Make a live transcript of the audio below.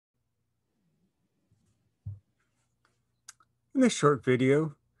In this short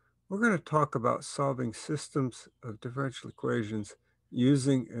video, we're going to talk about solving systems of differential equations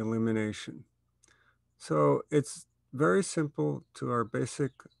using elimination. So it's very simple to our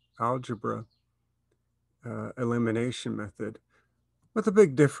basic algebra elimination method with a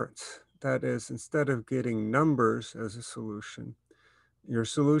big difference. That is, instead of getting numbers as a solution, your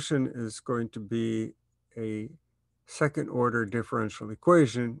solution is going to be a second order differential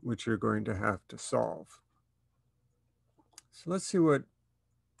equation, which you're going to have to solve. So let's see what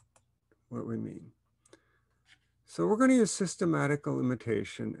we mean. So we're going to use systematic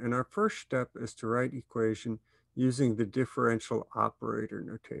elimination, and our first step is to write equation using the differential operator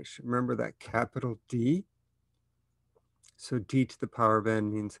notation. Remember that capital D? So d to the power of n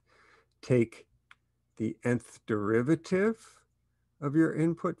means take the nth derivative of your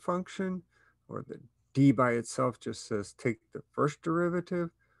input function, or the d by itself just says take the first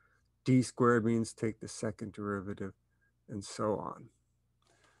derivative. D squared means take the second derivative, and so on.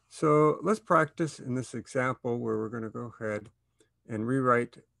 So let's practice in this example where we're going to go ahead and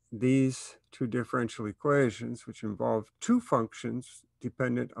rewrite these two differential equations, which involve two functions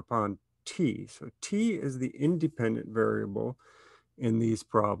dependent upon t. So t is the independent variable in these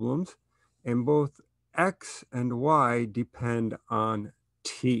problems, and both x and y depend on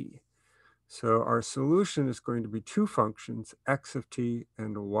t. So our solution is going to be two functions, x of t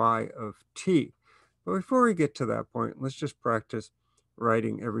and y of t. But before we get to that point, let's just practice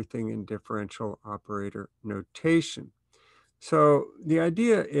writing everything in differential operator notation. So the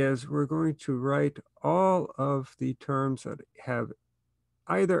idea is we're going to write all of the terms that have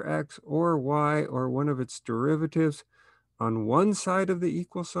either x or y or one of its derivatives on one side of the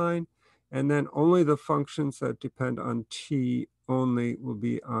equal sign, and then only the functions that depend on t only will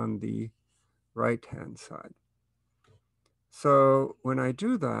be on the right-hand side. So when I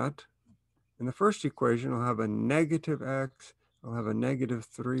do that, in the first equation, I'll have a negative x, I'll have a negative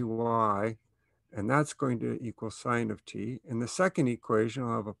 3y, and that's going to equal sine of t. In the second equation,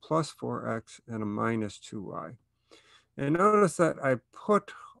 I'll have a plus 4x and a minus 2y. And notice that I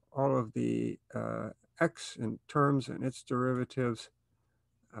put all of the x in terms and its derivatives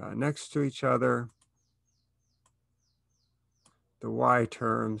next to each other, the y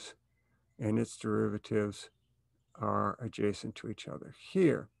terms and its derivatives are adjacent to each other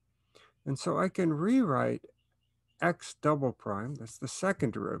here. And so I can rewrite x double prime, that's the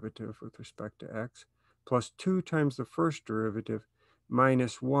second derivative with respect to x, plus 2 times the first derivative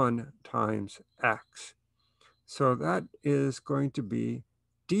minus 1 times x. So that is going to be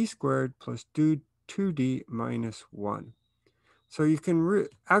d squared plus 2d minus 1. So you can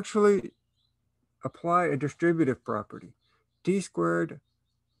actually apply a distributive property. D squared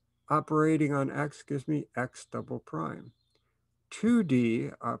operating on x gives me x double prime.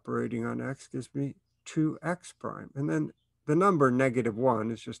 2d operating on x gives me 2x prime. And then the number negative 1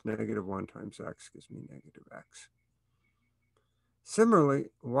 is just negative 1 times x gives me negative x. Similarly,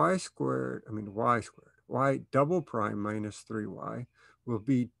 y double prime minus 3y will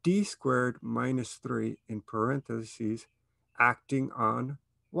be d squared minus 3 in parentheses acting on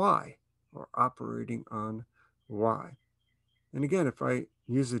y, or operating on y. And again, if I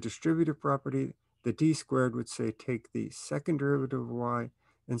use the distributive property, the d squared would say take the second derivative of y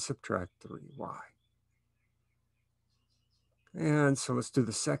and subtract 3y. And so let's do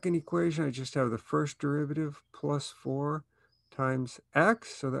the second equation. I just have the first derivative plus 4 times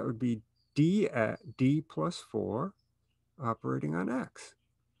x. So that would be d plus 4 operating on x.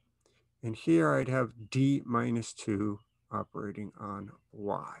 And here I'd have d minus 2 operating on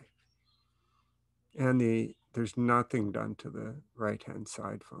y. And there's nothing done to the right-hand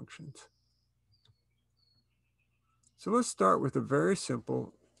side functions. So let's start with a very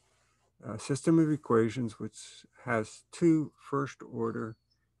simple system of equations which has two first-order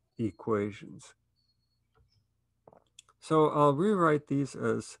equations. So I'll rewrite these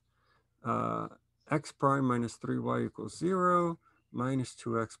as x prime minus 3y equals 0, minus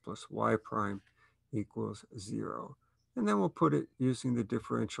 2x plus y prime equals 0. And then we'll put it using the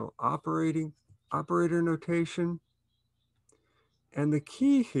differential operator notation. And the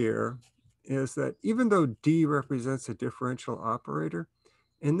key here is that even though d represents a differential operator,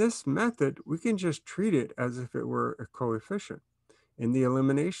 in this method, we can just treat it as if it were a coefficient in the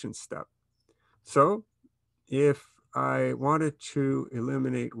elimination step. So if I wanted to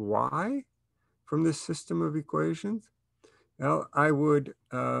eliminate y from this system of equations, well, I would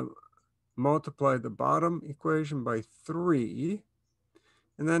multiply the bottom equation by 3.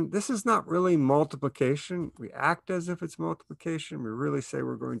 And then this is not really multiplication. We act as if it's multiplication. We really say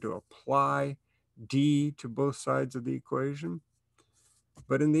we're going to apply d to both sides of the equation.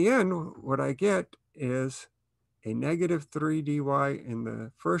 But in the end, what I get is a negative 3 dy in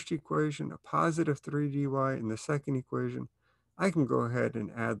the first equation, a positive 3 dy in the second equation, I can go ahead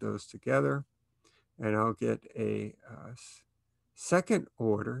and add those together, and I'll get a second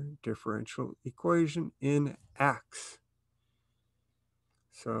order differential equation in x.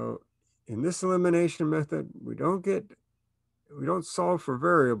 So in this elimination method, we don't solve for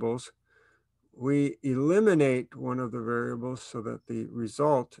variables. We eliminate one of the variables so that the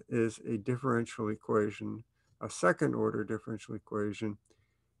result is a differential equation, a second order differential equation,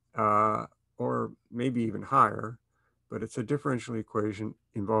 or maybe even higher, but it's a differential equation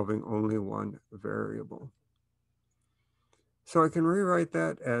involving only one variable. So I can rewrite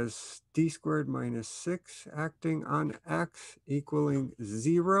that as d squared minus 6 acting on x equaling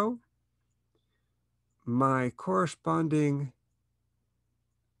 0. My corresponding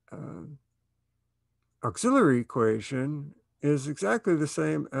auxiliary equation is exactly the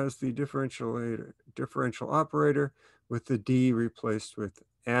same as the differential operator with the d replaced with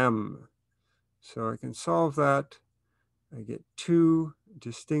m. So I can solve that. I get two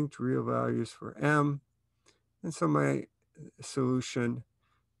distinct real values for m. And so my solution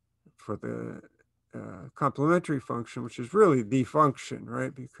for the complementary function, which is really the function,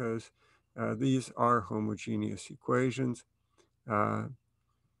 right? Because these are homogeneous equations,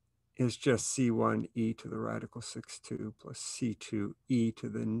 is just c1 e to the radical 6t plus c2 e to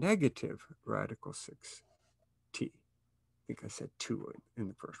the negative radical 6t. I think I said 2 in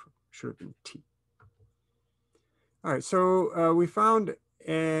the first one. Should have been t. All right, so we found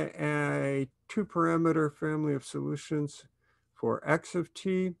a two-parameter family of solutions for x of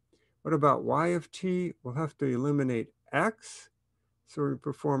t. What about y of t? We'll have to eliminate x. So we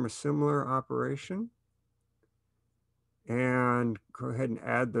perform a similar operation and go ahead and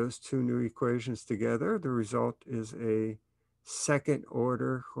add those two new equations together. The result is a second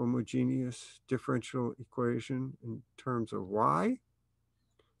order homogeneous differential equation in terms of y.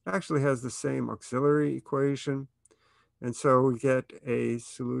 It actually has the same auxiliary equation. And so we get a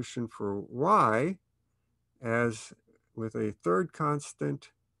solution for y as with a third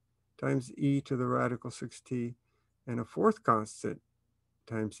constant times e to the radical 6t and a fourth constant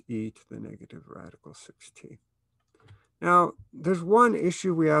times e to the negative radical 6t. Now, there's one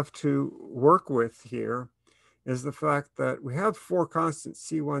issue we have to work with here, is the fact that we have four constants,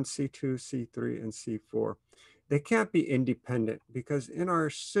 C1, C2, C3, and C4. They can't be independent because in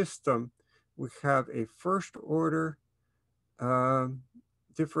our system, we have a first order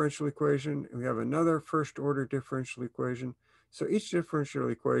differential equation, and we have another first order differential equation. So each differential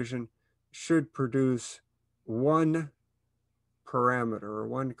equation should produce one parameter or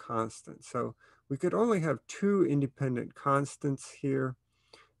one constant. So we could only have two independent constants here.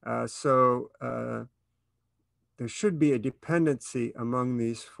 There should be a dependency among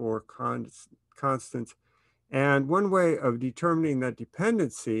these four constants. And one way of determining that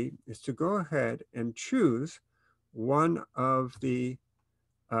dependency is to go ahead and choose one of the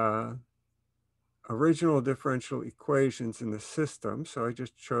original differential equations in the system. So I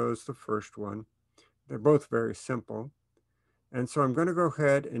just chose the first one. They're both very simple. And so I'm going to go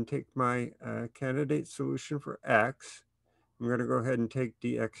ahead and take my candidate solution for x. I'm going to go ahead and take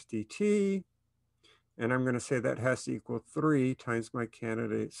dx dt, and I'm going to say that has to equal 3 times my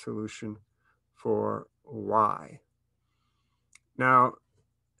candidate solution for y. Now,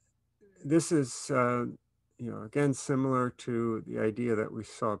 this is, again, similar to the idea that we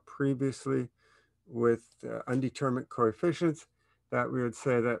saw previously with undetermined coefficients, that we would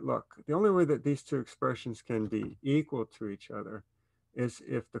say that, look, the only way that these two expressions can be equal to each other is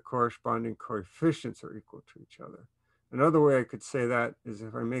if the corresponding coefficients are equal to each other. Another way I could say that is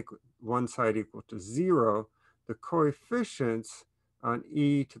if I make one side equal to 0, the coefficients on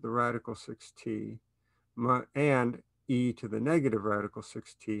e to the radical 6t and e to the negative radical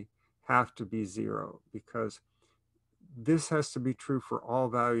 6t have to be 0, because this has to be true for all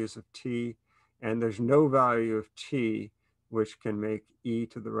values of t, and there's no value of t which can make e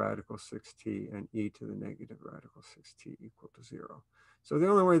to the radical 6t and e to the negative radical 6t equal to 0. So the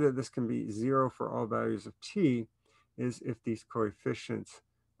only way that this can be 0 for all values of t is if these coefficients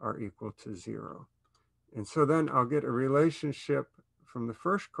are equal to 0. And so then I'll get a relationship from the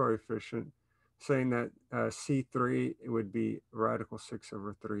first coefficient saying that C3 would be radical 6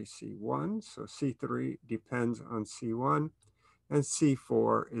 over 3 C1. So C3 depends on C1, and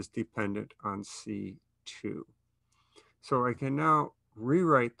C4 is dependent on C2. So I can now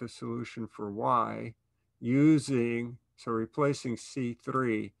rewrite the solution for y replacing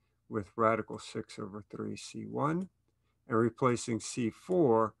C3 with radical 6 over 3 C1, and replacing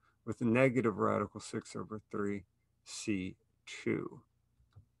C4 with negative radical 6 over 3 C2.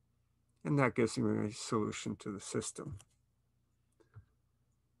 And that gives me a solution to the system.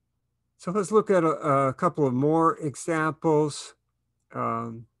 So let's look at a couple of more examples.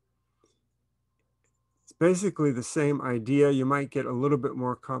 It's basically the same idea. You might get a little bit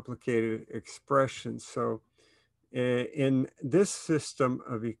more complicated expressions. So in this system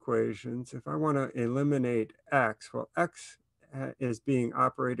of equations, if I want to eliminate x, well, x is being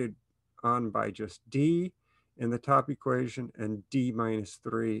operated on by just d in the top equation and d minus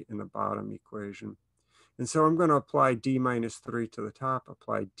 3 in the bottom equation. And so I'm going to apply d minus 3 to the top,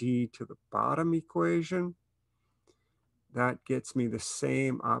 apply d to the bottom equation. That gets me the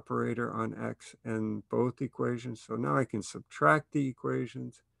same operator on x in both equations. So now I can subtract the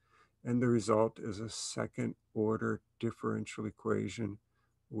equations, and the result is a second order differential equation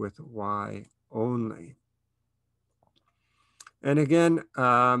with y only. And again,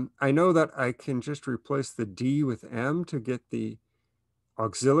 I know that I can just replace the d with m to get the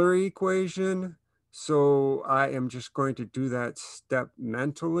auxiliary equation. So I am just going to do that step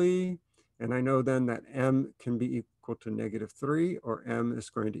mentally. And I know then that m can be equal to -3, or m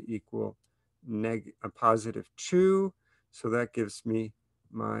is going to equal a +2. So that gives me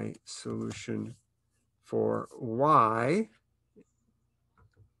my solution for y.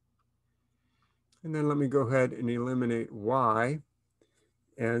 And then let me go ahead and eliminate y.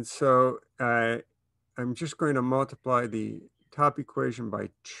 And so I'm just going to multiply the top equation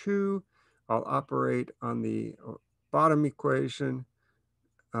by 2. I'll operate on the bottom equation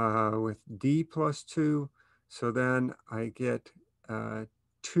with d plus 2. So then I get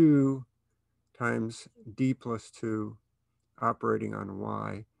 2 times d plus 2 operating on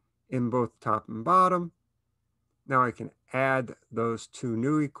y in both top and bottom. Now I can add those two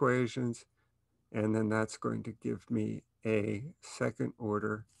new equations, and then that's going to give me a second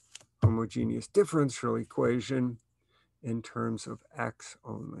order homogeneous differential equation in terms of x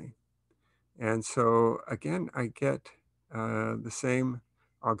only. And so again, I get the same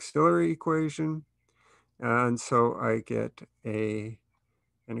auxiliary equation. And so I get an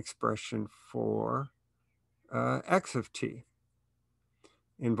expression for x of t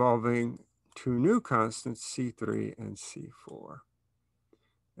involving two new constants, c3 and c4.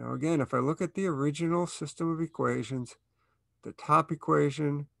 Now again, if I look at the original system of equations, the top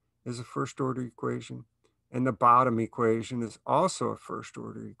equation is a first order equation, and the bottom equation is also a first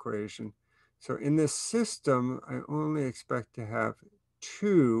order equation. So in this system, I only expect to have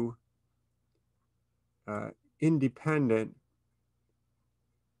two independent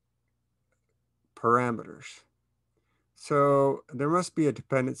parameters. So there must be a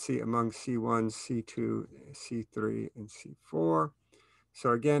dependency among C1, C2, C3, and C4.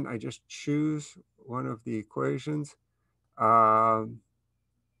 So again, I just choose one of the equations. I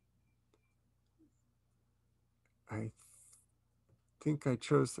think I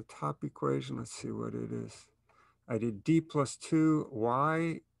chose the top equation. Let's see what it is. I did d plus 2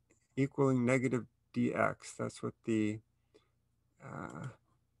 y equaling negative dx. That's what the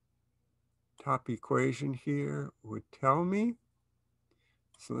top equation here would tell me.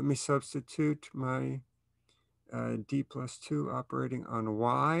 So let me substitute my d plus 2 operating on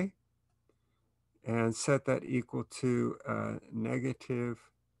y and set that equal to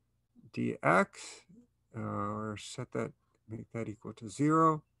negative dx, or make that equal to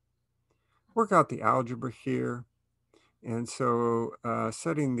 0. Work out the algebra here. And so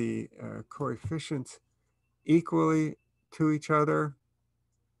setting the coefficients equally to each other,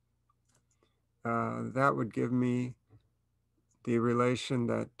 that would give me the relation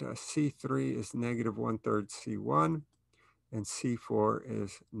that C3 is negative 1/3 C1 and C4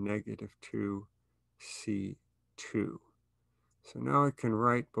 is negative 2 C2. So now I can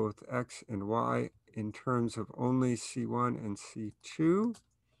write both x and y in terms of only C1 and C2,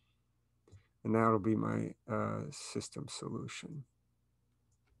 and that'll be my system solution.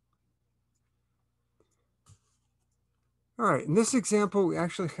 All right, in this example, we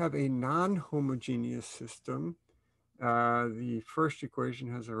actually have a non-homogeneous system. The first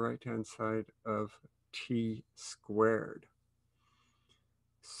equation has a right-hand side of t squared.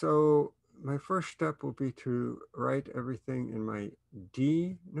 So my first step will be to write everything in my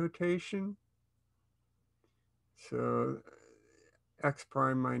d notation. So x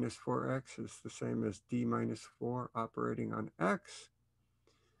prime minus 4x is the same as d minus 4 operating on x,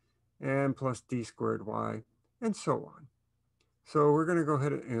 and plus d squared y, and so on. So we're going to go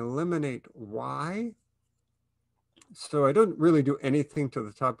ahead and eliminate y. So I don't really do anything to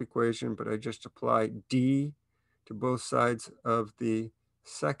the top equation, but I just apply d to both sides of the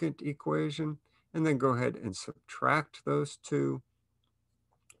second equation, and then go ahead and subtract those two.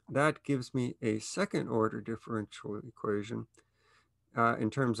 That gives me a second order differential equation in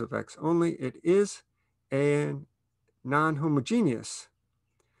terms of x only. It is a non-homogeneous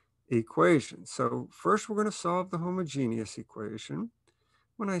equation. So first we're going to solve the homogeneous equation.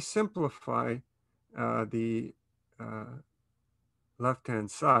 When I simplify the left-hand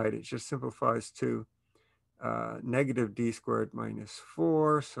side, it just simplifies to negative d squared minus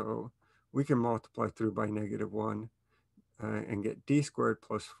 4. So we can multiply through by negative 1 and get d squared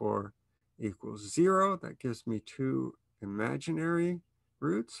plus 4 equals 0. That gives me two imaginary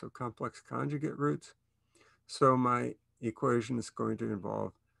roots, so complex conjugate roots. So my equation is going to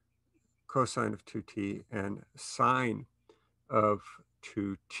involve cosine of 2t and sine of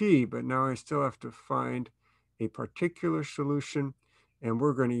 2t. But now I still have to find a particular solution, and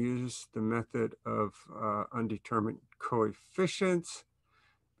we're going to use the method of undetermined coefficients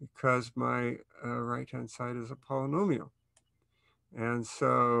because my right-hand side is a polynomial. And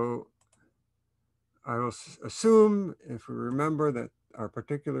so I will assume, if we remember, that our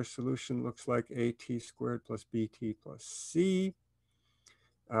particular solution looks like at squared plus bt plus c.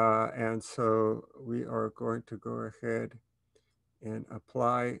 And so we are going to go ahead and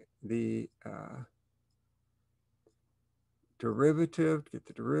apply the derivative, get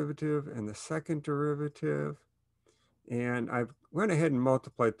the derivative and the second derivative. And I've went ahead and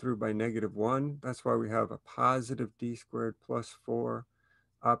multiplied through by negative 1. That's why we have a positive d squared plus 4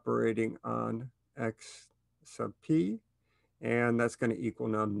 operating on x sub p. And that's going to equal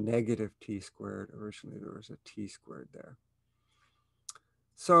now negative t squared. Originally, there was a t squared there.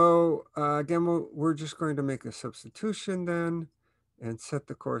 So again, we're just going to make a substitution then and set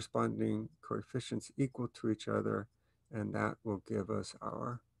the corresponding coefficients equal to each other. And that will give us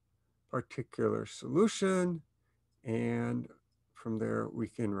our particular solution. And from there, we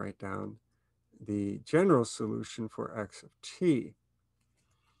can write down the general solution for x of t.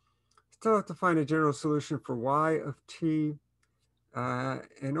 Still have to find a general solution for y of t.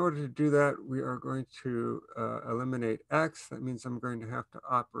 In order to do that, we are going to eliminate x. That means I'm going to have to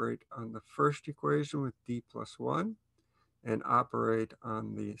operate on the first equation with d plus 1 and operate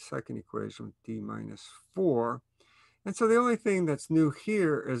on the second equation with d minus 4. And so the only thing that's new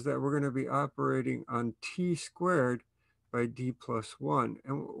here is that we're going to be operating on t squared by d plus 1.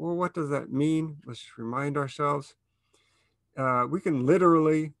 And well, what does that mean? Let's just remind ourselves. We can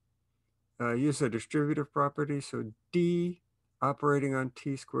literally use a distributive property. So d operating on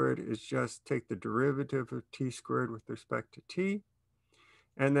t squared is just take the derivative of t squared with respect to t.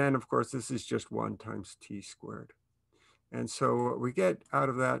 And then, of course, this is just 1 times t squared. And so what we get out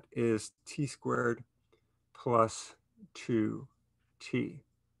of that is t squared plus 2t.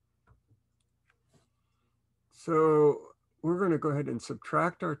 So we're going to go ahead and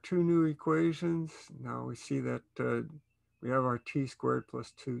subtract our two new equations. Now we see that we have our t squared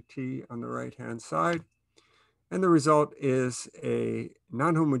plus 2t on the right-hand side. And the result is a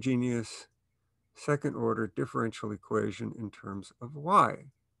non-homogeneous second-order differential equation in terms of y.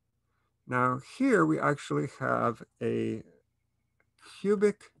 Now here we actually have a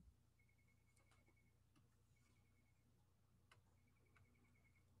cubic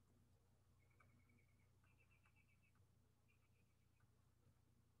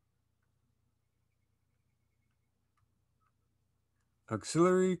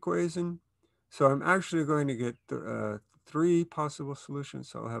auxiliary equation. So I'm actually going to get three possible solutions.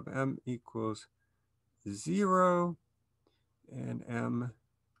 So I'll have m equals 0 and m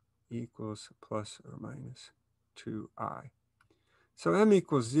equals plus or minus 2i. So m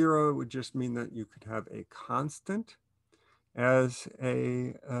equals 0 would just mean that you could have a constant as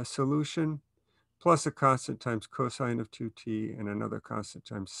a solution, plus a constant times cosine of 2t and another constant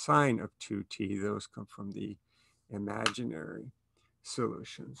times sine of 2t. Those come from the imaginary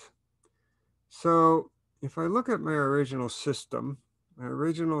solutions. So if I look at my original system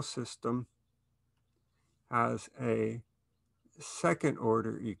has a second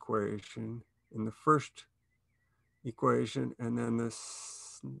order equation in the first equation, and then the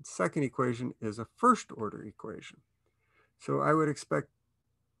second equation is a first order equation. So I would expect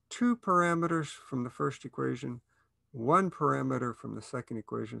two parameters from the first equation, one parameter from the second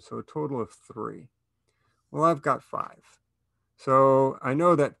equation, so a total of 3. Well, I've got 5. So I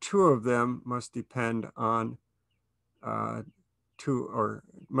know that 2 of them must depend on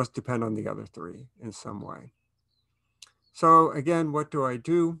must depend on the other 3 in some way. So again, what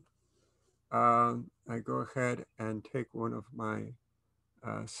do? I go ahead and take one of my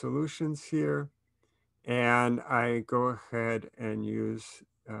solutions here, and I go ahead and use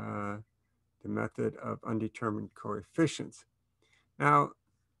the method of undetermined coefficients. Now,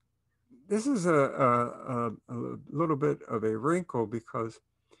 this is a little bit of a wrinkle because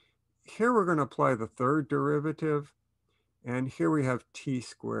here we're going to apply the third derivative, And here we have t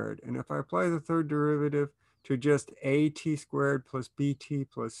squared. And if I apply the third derivative to just at squared plus bt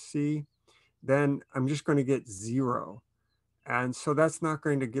plus c, then I'm just going to get 0. And so that's not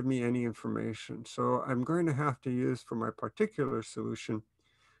going to give me any information. So I'm going to have to use for my particular solution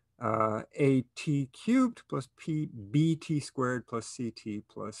at cubed plus bt squared plus ct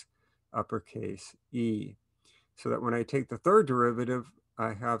plus uppercase e. So that when I take the third derivative,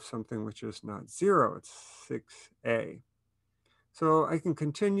 I have something which is not 0, it's 6a. So I can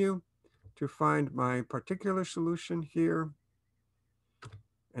continue to find my particular solution here.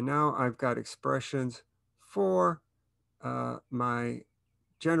 And now I've got expressions for my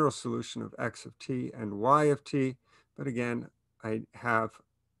general solution of x of t and y of t. But again, I have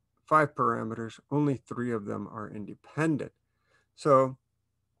 5 parameters. Only 3 of them are independent. So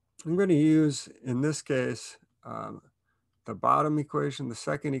I'm going to use, in this case, the bottom equation, the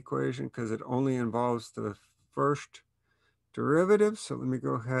second equation, because it only involves the first derivative. So let me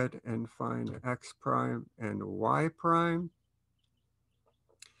go ahead and find x prime and y prime,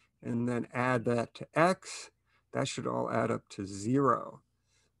 and then add that to x. That should all add up to 0.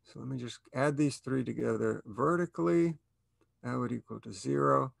 So let me just add these 3 together vertically. That would equal to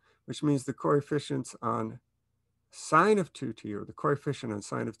 0, which means the coefficients on sine of 2t, or the coefficient on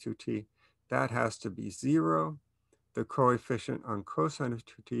sine of 2t, that has to be 0. The coefficient on cosine of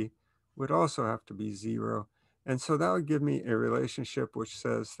 2t would also have to be 0. And so that would give me a relationship which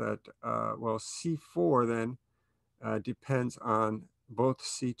says that, well, C4 then depends on both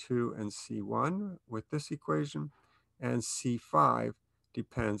C2 and C1 with this equation, and C5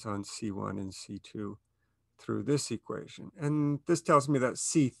 depends on C1 and C2 through this equation. And this tells me that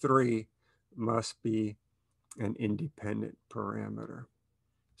C3 must be an independent parameter.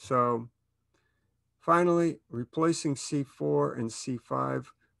 So finally, replacing C4 and C5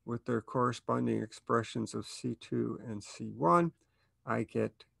 with their corresponding expressions of C2 and C1, I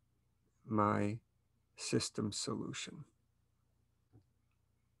get my system solution.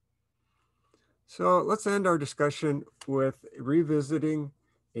 So let's end our discussion with revisiting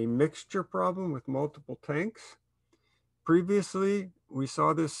a mixture problem with multiple tanks. Previously, we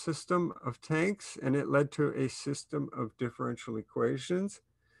saw this system of tanks, and it led to a system of differential equations.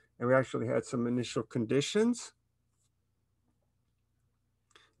 And we actually had some initial conditions.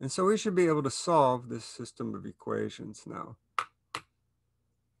 And so we should be able to solve this system of equations now.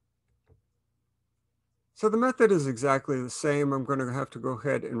 So the method is exactly the same. I'm going to have to go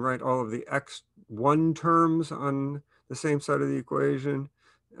ahead and write all of the x1 terms on the same side of the equation,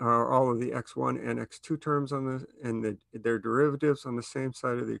 all of the x1 and x2 terms on their derivatives on the same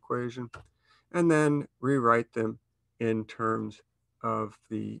side of the equation, and then rewrite them in terms of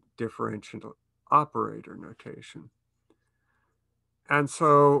the differential operator notation. And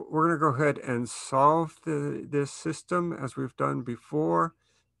so we're going to go ahead and solve this system as we've done before.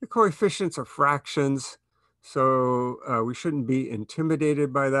 The coefficients are fractions, so we shouldn't be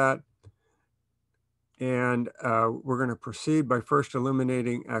intimidated by that. And we're going to proceed by first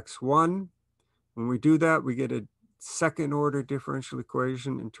eliminating x1. When we do that, we get a second order differential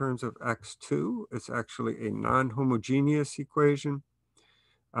equation in terms of x2. It's actually a non-homogeneous equation.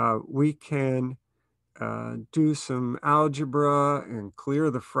 We can do some algebra and clear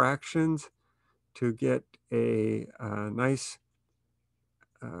the fractions to get a nice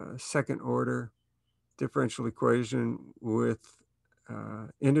second order differential equation with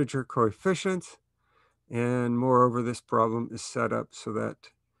integer coefficients. And moreover, this problem is set up so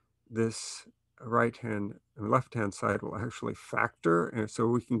that this right-hand and left-hand side will actually factor. And so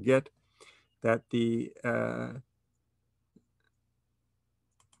we can get that the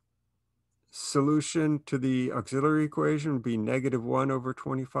solution to the auxiliary equation would be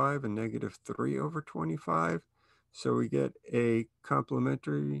 -1/25 and -3/25. So we get a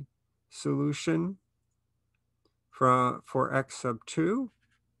complementary solution for x sub 2.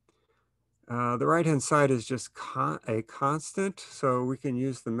 The right-hand side is just a constant, so we can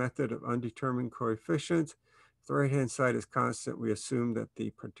use the method of undetermined coefficients. If the right-hand side is constant, we assume that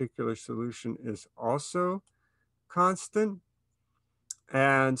the particular solution is also constant.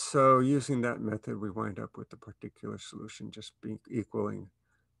 And so using that method, we wind up with the particular solution just equaling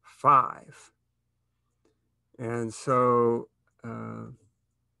 5. And so now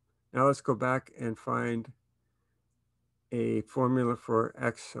let's go back and find a formula for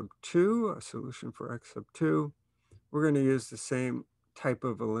x sub 2, a solution for x sub 2. We're going to use the same type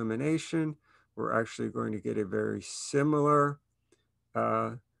of elimination. We're actually going to get a very similar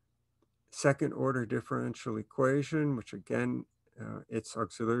second order differential equation, which again, its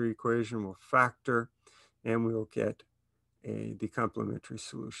auxiliary equation will factor, and we'll get the complementary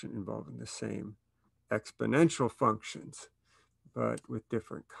solution involving the same exponential functions, but with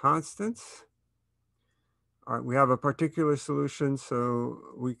different constants. All right, we have a particular solution, so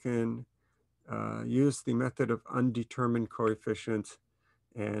we can use the method of undetermined coefficients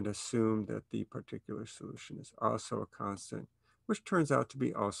and assume that the particular solution is also a constant, which turns out to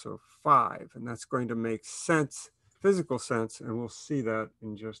be also 5. And that's going to make sense, physical sense, and we'll see that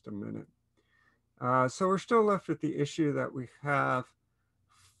in just a minute. So we're still left with the issue that we have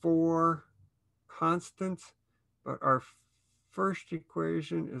 4 constants, but our first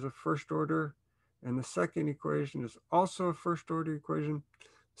equation is a first order, and the second equation is also a first order equation.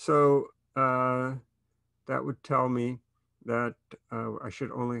 So that would tell me that I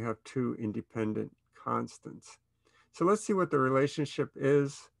should only have 2 independent constants. So let's see what the relationship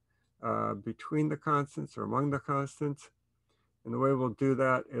is between the constants or among the constants. And the way we'll do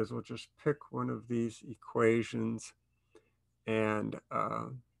that is we'll just pick one of these equations, and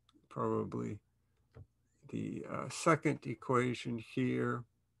probably the second equation here.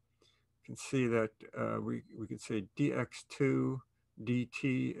 You can see that we could say dx2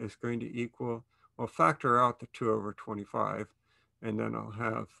 dt is going to equal, well, factor out the 2 over 25, and then I'll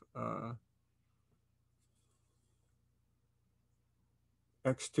have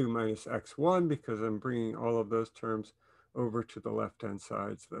x2 minus x1 because I'm bringing all of those terms over to the left-hand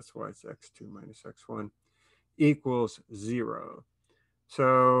side. So that's why it's x2 minus x1 equals 0.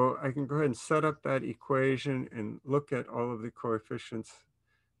 So I can go ahead and set up that equation and look at all of the coefficients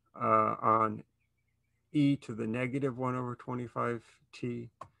on e to the negative 1 over 25t.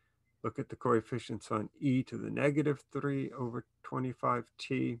 Look at the coefficients on e to the negative 3 over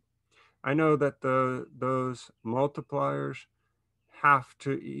 25t. I know that those multipliers have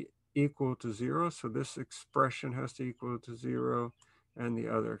to equal to 0, so this expression has to equal to 0, and the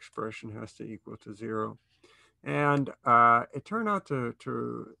other expression has to equal to 0. And it turned out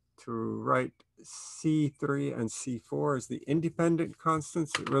to write C3 and C4 as the independent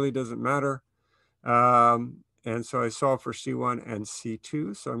constants. It really doesn't matter. And so I solved for C1 and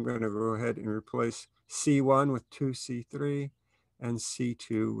C2. So I'm going to go ahead and replace C1 with 2C3 and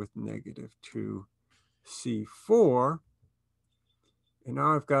C2 with negative 2C4. And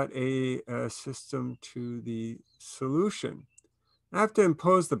now I've got a system to the solution. I have to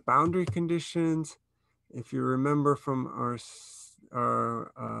impose the boundary conditions. If you remember from our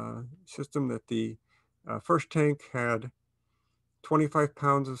system that the first tank had 25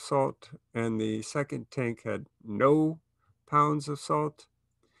 pounds of salt and the second tank had no pounds of salt.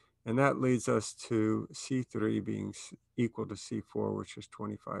 And that leads us to C3 being equal to C4, which is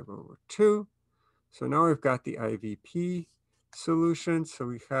 25 over 2. So now we've got the IVP solution. So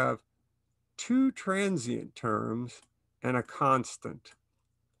we have 2 transient terms and a constant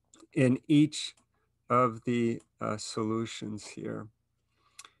in each of the solutions here.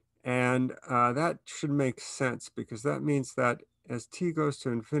 And that should make sense because that means that as t goes to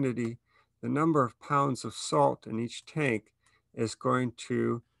infinity, the number of pounds of salt in each tank is going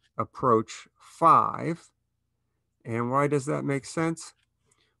to approach 5. And why does that make sense?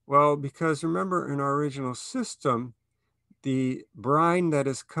 Well, because remember in our original system, the brine that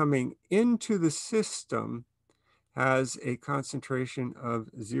is coming into the system has a concentration of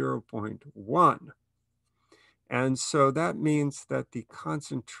 0.1. And so that means that the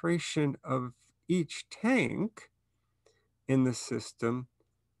concentration of each tank in the system,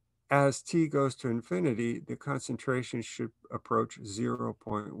 as t goes to infinity, the concentration should approach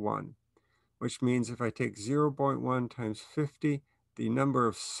 0.1, which means if I take 0.1 times 50, the number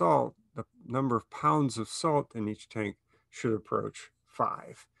of pounds of salt in each tank should approach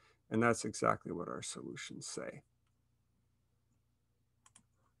 5. And that's exactly what our solutions say.